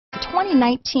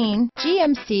2019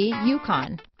 GMC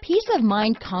Yukon. Peace of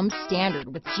mind comes standard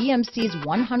with GMC's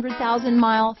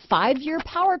 100,000-mile, 5-year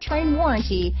powertrain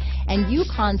warranty and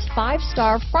Yukon's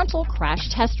 5-star frontal crash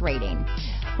test rating.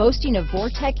 Boasting a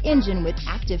Vortec engine with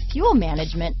active fuel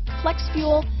management, flex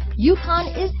fuel, Yukon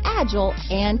is agile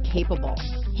and capable.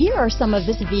 Here are some of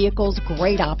this vehicle's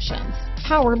great options: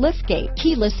 power liftgate,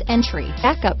 keyless entry,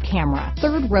 backup camera,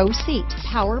 3rd row seat,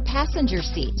 power passenger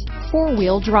seat,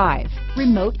 4-wheel drive,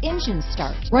 remote engine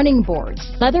start, running boards,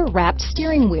 leather-wrapped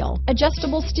steering wheel,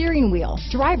 adjustable steering wheel,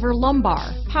 driver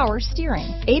lumbar, power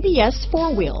steering, ABS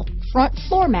 4-wheel, front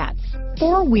floor mats,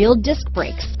 4-wheel disc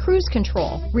brakes, cruise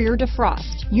control, rear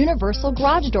defrost, universal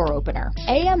garage door opener,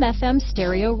 AM/FM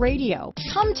stereo radio.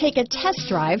 Come take a test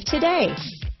drive today.